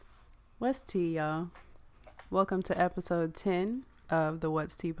What's tea, y'all? Welcome to episode 10 of the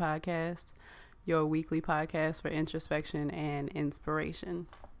What's Tea podcast, your weekly podcast for introspection and inspiration.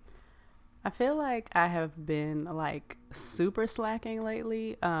 I feel like I have been super slacking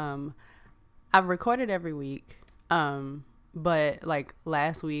lately. I've recorded every week, but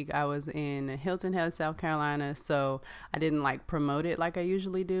last week I was in Hilton Head, South Carolina, so I didn't promote it like I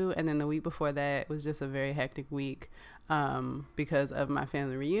usually do. And then the week before that was just a very hectic week because of my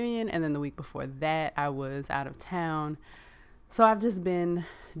family reunion. And then the week before that I was out of town. So I've just been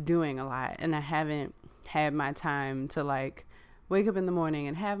doing a lot, and I haven't had my time to wake up in the morning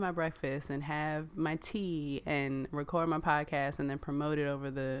and have my breakfast and have my tea and record my podcast and then promote it over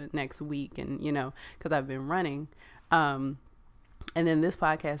the next week. And, because I've been running. And then this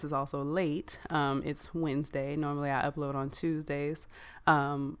podcast is also late. It's Wednesday. Normally I upload on Tuesdays.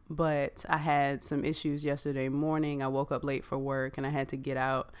 But I had some issues yesterday morning. I woke up late for work and I had to get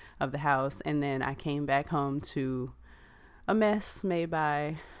out of the house. And then I came back home to a mess made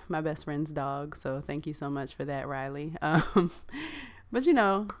by my best friend's dog. So thank you so much for that, Riley. But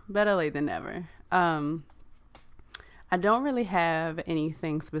better late than never. I don't really have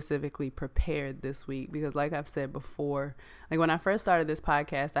anything specifically prepared this week because like I've said before, when I first started this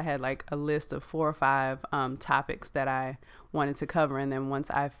podcast, I had a list of 4 or 5 topics that I wanted to cover. And then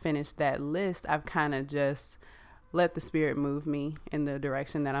once I finished that list, I've kind of just let the spirit move me in the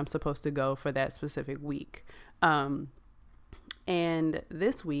direction that I'm supposed to go for that specific week. And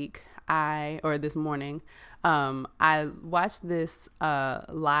this week, this morning, I watched this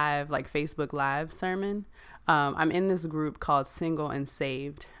live, Facebook Live sermon. I'm in this group called Single and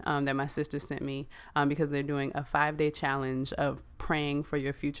Saved that my sister sent me because they're doing a 5-day challenge of praying for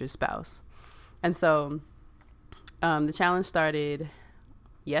your future spouse. And so the challenge started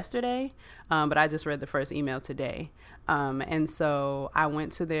yesterday, but I just read the first email today. And so I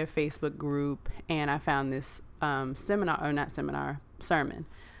went to their Facebook group and I found this sermon.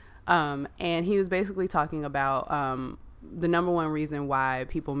 And he was basically talking about the number one reason why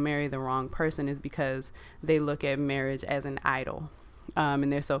people marry the wrong person is because they look at marriage as an idol.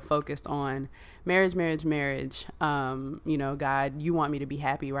 And they're so focused on marriage. God, you want me to be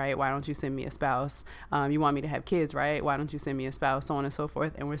happy, right? Why don't you send me a spouse? You want me to have kids, right? Why don't you send me a spouse? So on and so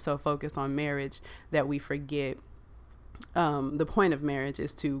forth. And we're so focused on marriage that we forget the point of marriage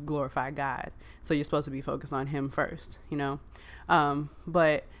is to glorify God. So you're supposed to be focused on him first,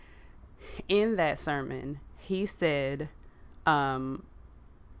 But in that sermon, he said something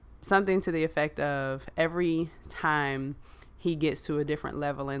to the effect of every time he gets to a different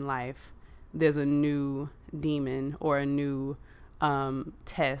level in life, there's a new demon or a new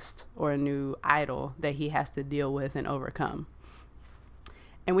test or a new idol that he has to deal with and overcome.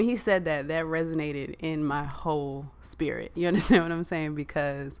 And when he said that resonated in my whole spirit. You understand what I'm saying?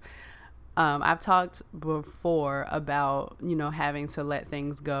 Because I've talked before about, having to let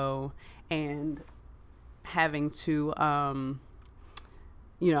things go and having to, I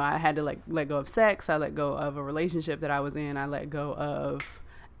had to let go of sex. I let go of a relationship that I was in. I let go of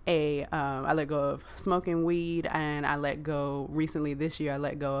I let go of smoking weed, and I let go recently this year. I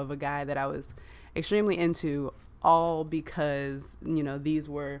let go of a guy that I was extremely into, all because, these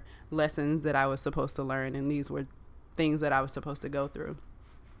were lessons that I was supposed to learn, and these were things that I was supposed to go through.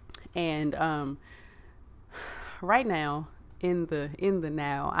 And right now, in the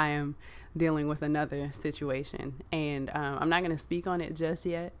now, I am dealing with another situation, and I'm not going to speak on it just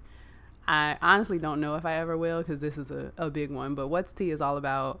yet. I honestly don't know if I ever will, because this is a big one. But What's Tea is all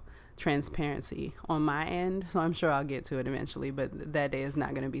about transparency on my end, so I'm sure I'll get to it eventually, but that day is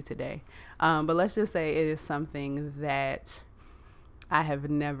not going to be today. But let's just say it is something that I have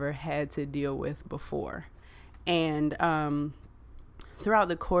never had to deal with before. And throughout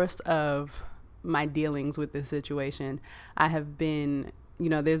the course of my dealings with this situation, I have been,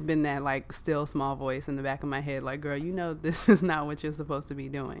 there's been that still small voice in the back of my head, girl, this is not what you're supposed to be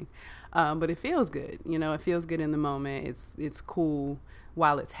doing. But it feels good. It feels good in the moment. It's cool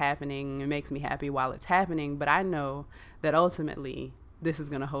while it's happening. It makes me happy while it's happening. But I know that ultimately this is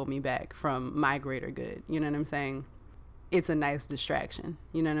going to hold me back from my greater good. You know what I'm saying? It's a nice distraction.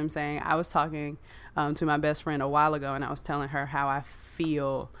 You know what I'm saying? I was talking to my best friend a while ago, and I was telling her how I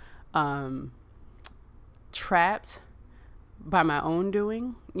feel trapped by my own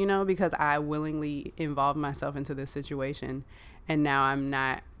doing, because I willingly involved myself into this situation, and now I'm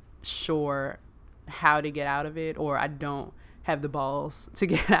not sure how to get out of it, or I don't have the balls to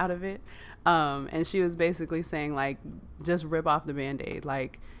get out of it. And she was basically saying, just rip off the Band-Aid.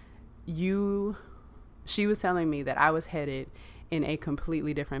 She was telling me that I was headed in a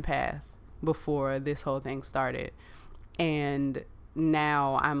completely different path before this whole thing started. And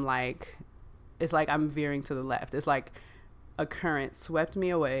now I'm like, it's like I'm veering to the left. It's like a current swept me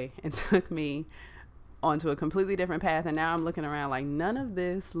away and took me onto a completely different path. And now I'm looking around like none of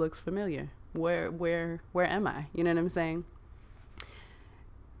this looks familiar. Where am I? You know what I'm saying?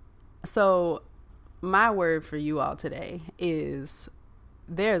 So my word for you all today is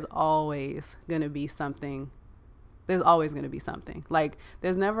there's always going to be something. There's always going to be something. Like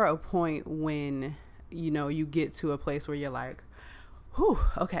there's never a point when, you get to a place where you're like, whew,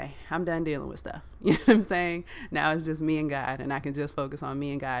 okay, I'm done dealing with stuff. You know what I'm saying? Now it's just me and God, and I can just focus on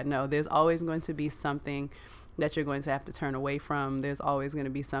me and God. No, there's always going to be something that you're going to have to turn away from. There's always going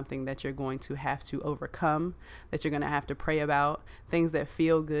to be something that you're going to have to overcome, that you're going to have to pray about, things that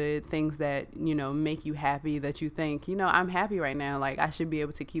feel good, things that, make you happy, that you think, I'm happy right now. Like I should be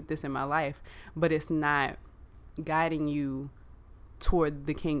able to keep this in my life, but it's not guiding you toward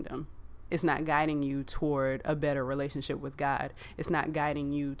the kingdom. It's not guiding you toward a better relationship with God. It's not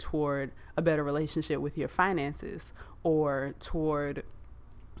guiding you toward a better relationship with your finances, or toward,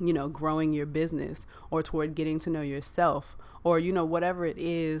 growing your business, or toward getting to know yourself, or, whatever it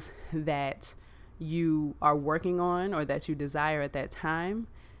is that you are working on or that you desire at that time.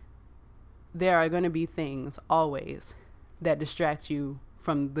 There are going to be things always that distract you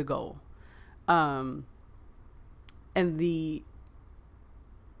from the goal. And the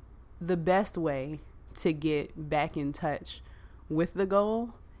best way to get back in touch with the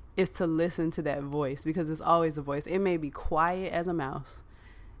goal is to listen to that voice, because it's always a voice. It may be quiet as a mouse.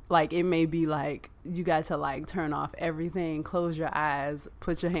 Like it may be like you got to like turn off everything, close your eyes,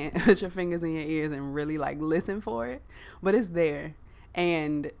 put your fingers in your ears and really like listen for it. But it's there.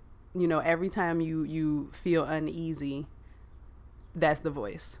 And every time you feel uneasy, that's the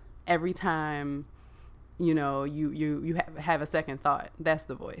voice. Every time you have a second thought, that's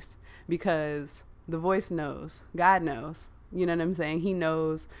the voice, because the voice knows, God knows, you know what I'm saying? He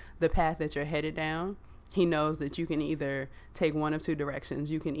knows the path that you're headed down. He knows that you can either take one of two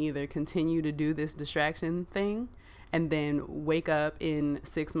directions. You can either continue to do this distraction thing and then wake up in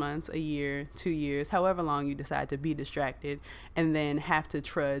 6 months, a year, 2 years, however long you decide to be distracted, and then have to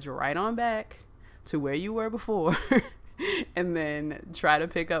trudge right on back to where you were before and then try to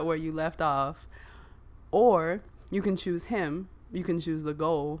pick up where you left off. Or you can choose him, you can choose the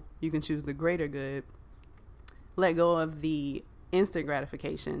goal, you can choose the greater good, let go of the instant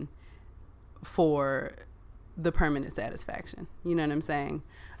gratification for the permanent satisfaction. You know what I'm saying?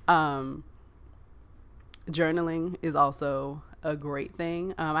 Journaling is also a great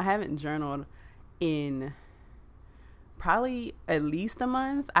thing. I haven't journaled in probably at least a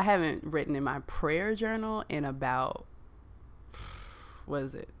month. I haven't written in my prayer journal in about,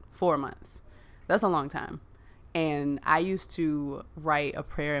 4 months. That's a long time. And I used to write a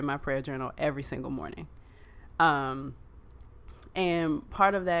prayer in my prayer journal every single morning. And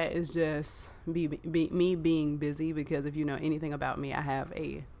part of that is just me being busy, because if you know anything about me, I have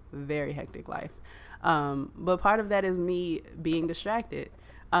a very hectic life. But part of that is me being distracted.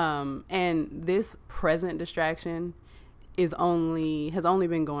 And this present distraction has only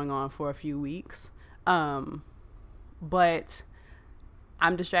been going on for a few weeks. But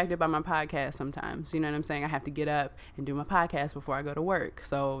I'm distracted by my podcast sometimes. You know what I'm saying? I have to get up and do my podcast before I go to work.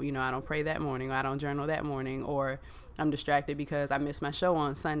 So, I don't pray that morning, or I don't journal that morning, or I'm distracted because I missed my show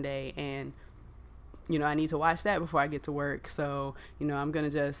on Sunday and, I need to watch that before I get to work. So, I'm going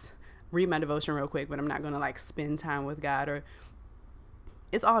to just read my devotion real quick, but I'm not going to like spend time with God. Or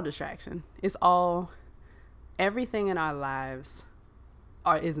it's all distraction. It's all, everything in our lives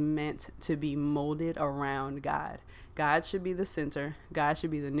is meant to be molded around God. God should be the center. God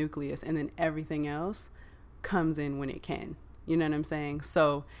should be the nucleus. And then everything else comes in when it can. You know what I'm saying?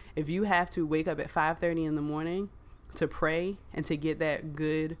 So if you have to wake up at 5:30 in the morning to pray and to get that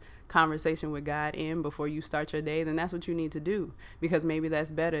good conversation with God in before you start your day, then that's what you need to do. Because maybe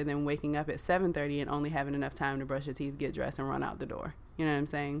that's better than waking up at 7:30 and only having enough time to brush your teeth, get dressed, and run out the door. You know what I'm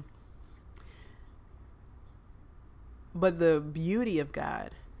saying? But the beauty of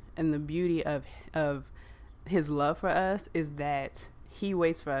God and the beauty of his love for us is that he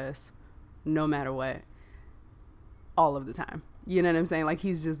waits for us no matter what, all of the time. You know what I'm saying? Like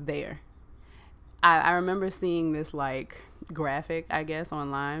he's just there. I remember seeing this like graphic, I guess,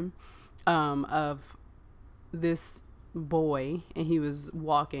 online of this boy, and he was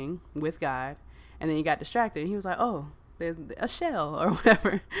walking with God, and then he got distracted and he was like, oh, there's a shell or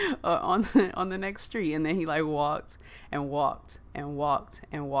whatever on the next street. And then he like walked and walked and walked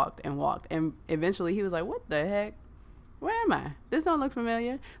and walked and walked. And eventually he was like, what the heck? Where am I? This don't look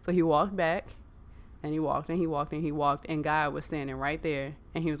familiar. So he walked back and he walked and he walked and he walked. And God was standing right there.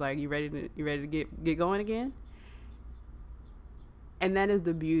 And he was like, you ready to get going again? And that is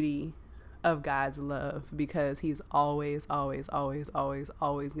the beauty of God's love, because he's always, always, always, always,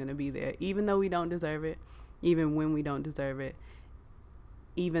 always going to be there, even though we don't deserve it, even when we don't deserve it,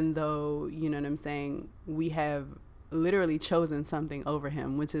 even though, you know what I'm saying, we have literally chosen something over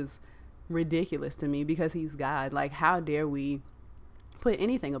him, which is ridiculous to me because he's God. Like, how dare we put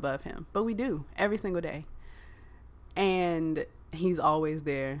anything above him? But we do every single day. And he's always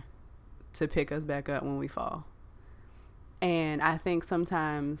there to pick us back up when we fall. And I think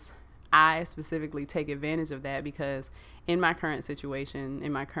sometimes I specifically take advantage of that, because in my current situation,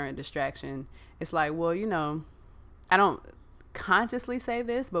 in my current distraction, it's like, well, you know, I don't consciously say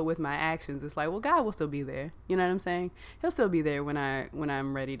this, but with my actions, it's like, well, God will still be there. You know what I'm saying? He'll still be there when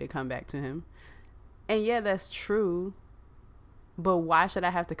I'm ready to come back to him. And yeah, that's true. But why should I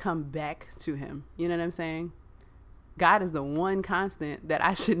have to come back to him? You know what I'm saying? God is the one constant that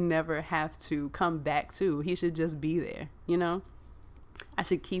I should never have to come back to. He should just be there, you know? I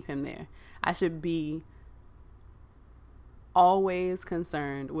should keep him there. I should be always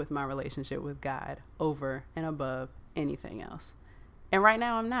concerned with my relationship with God over and above anything else. And right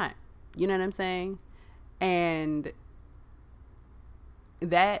now I'm not. You know what I'm saying? And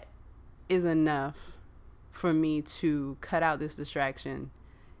that is enough for me to cut out this distraction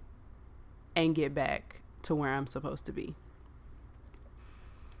and get back to where I'm supposed to be.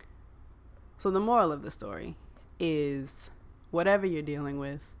 So the moral of the story is, whatever you're dealing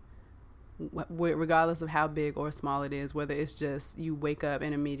with, regardless of how big or small it is, whether it's just you wake up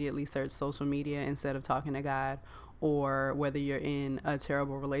and immediately search social media instead of talking to God, or whether you're in a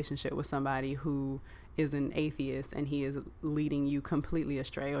terrible relationship with somebody who is an atheist and he is leading you completely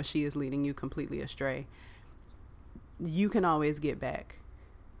astray, or she is leading you completely astray, you can always get back.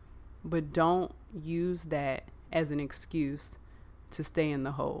 But don't use that as an excuse to stay in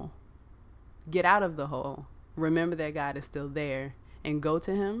the hole. Get out of the hole. Remember that God is still there and go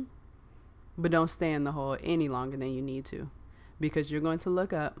to him, but don't stay in the hole any longer than you need to, because you're going to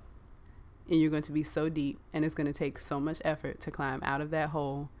look up and you're going to be so deep, and it's going to take so much effort to climb out of that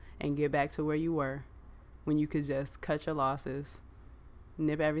hole and get back to where you were, when you could just cut your losses,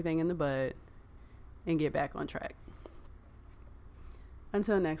 nip everything in the bud, and get back on track.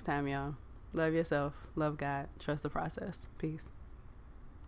 Until next time, y'all, love yourself, love God, trust the process. Peace.